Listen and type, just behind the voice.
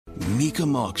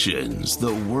Mecum Auctions,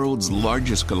 the world's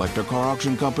largest collector car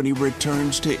auction company,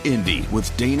 returns to Indy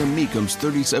with Dana Mecum's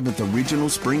 37th Original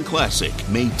Spring Classic,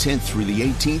 May 10th through the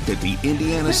 18th at the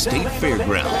Indiana State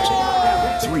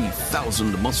Fairgrounds.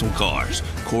 3,000 muscle cars,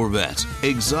 Corvettes,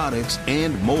 exotics,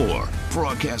 and more.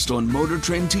 Broadcast on Motor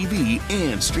Trend TV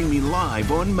and streaming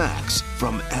live on Max.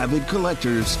 From avid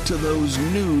collectors to those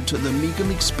new to the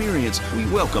Mecum experience, we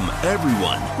welcome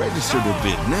everyone. Register to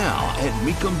bid now at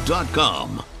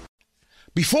Mecum.com.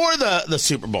 Before the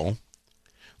Super Bowl,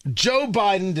 Joe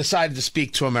Biden decided to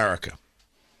speak to America.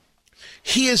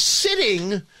 He is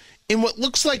sitting in what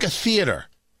looks like a theater.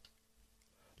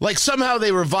 Like somehow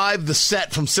they revived the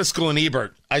set from Siskel and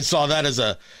Ebert. I saw that as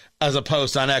a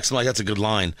post on X. I'm like, that's a good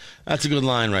line. That's a good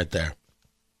line right there.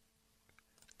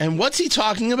 And what's he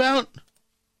talking about?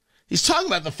 He's talking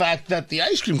about the fact that the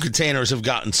ice cream containers have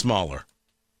gotten smaller.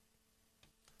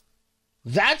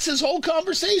 That's his whole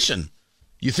conversation.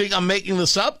 You think I'm making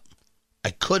this up?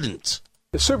 I couldn't.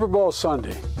 The Super Bowl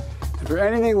Sunday. If you're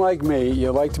anything like me,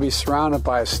 you like to be surrounded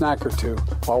by a snack or two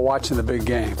while watching the big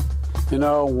game. You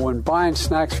know, when buying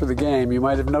snacks for the game, you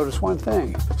might have noticed one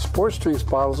thing. Sports drinks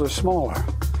bottles are smaller.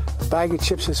 A bag of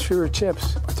chips has fewer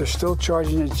chips, but they're still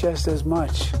charging you just as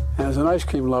much. And as an ice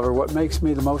cream lover, what makes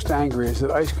me the most angry is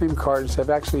that ice cream cartons have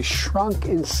actually shrunk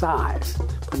in size,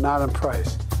 but not in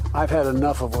price. I've had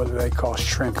enough of what they call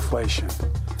shrinkflation.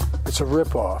 It's a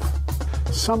ripoff.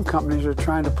 Some companies are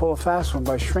trying to pull a fast one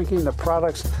by shrinking the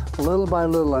products little by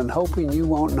little and hoping you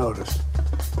won't notice.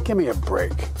 Give me a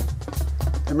break.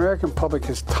 The American public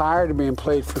is tired of being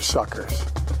played for suckers.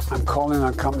 I'm calling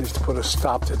on companies to put a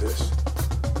stop to this.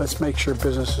 Let's make sure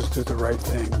businesses do the right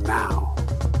thing now.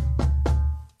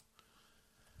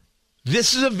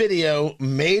 This is a video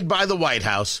made by the White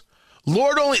House.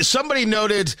 Lord only, somebody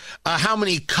noted how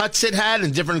many cuts it had in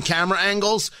different camera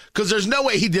angles, because there's no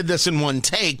way he did this in one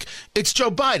take. It's Joe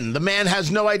Biden. The man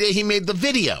has no idea he made the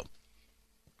video.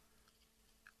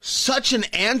 Such an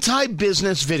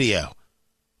anti-business video.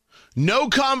 No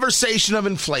conversation of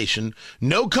inflation,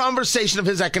 no conversation of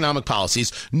his economic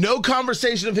policies, no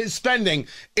conversation of his spending.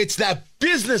 It's that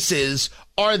businesses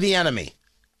are the enemy.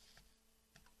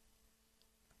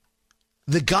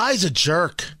 The guy's a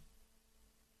jerk.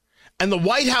 And the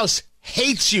White House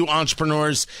hates you,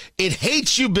 entrepreneurs. It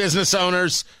hates you, business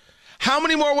owners. How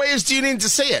many more ways do you need to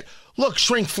say it? Look,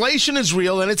 shrinkflation is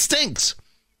real and it stinks.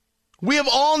 We have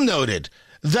all noted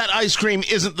that ice cream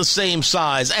isn't the same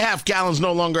size. A half gallon's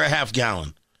no longer a half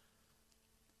gallon.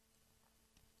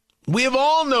 We have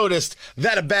all noticed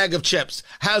that a bag of chips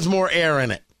has more air in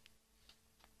it.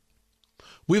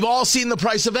 We've all seen the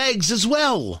price of eggs as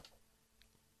well.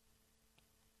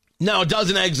 Now, a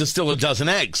dozen eggs is still a dozen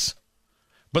eggs,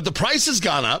 but the price has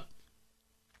gone up.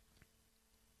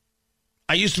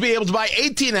 I used to be able to buy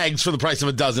 18 eggs for the price of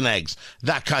a dozen eggs,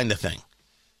 that kind of thing.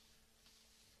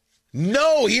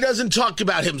 No, he doesn't talk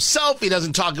about himself. He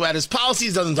doesn't talk about his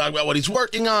policies. Doesn't talk about what he's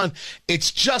working on.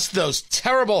 It's just those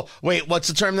terrible, what's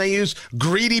the term they use?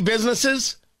 Greedy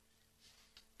businesses?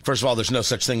 First of all, there's no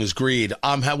such thing as greed.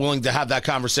 I'm willing to have that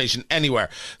conversation anywhere.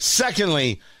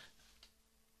 Secondly,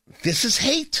 this is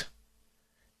hate.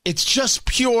 It's just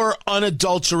pure,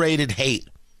 unadulterated hate.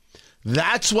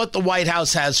 That's what the White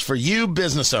House has for you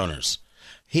business owners.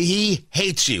 He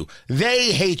hates you.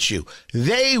 They hate you.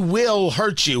 They will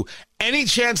hurt you any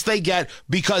chance they get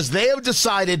because they have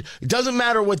decided it doesn't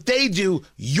matter what they do,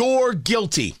 you're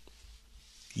guilty.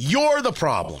 You're the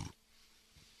problem.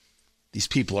 These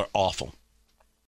people are awful.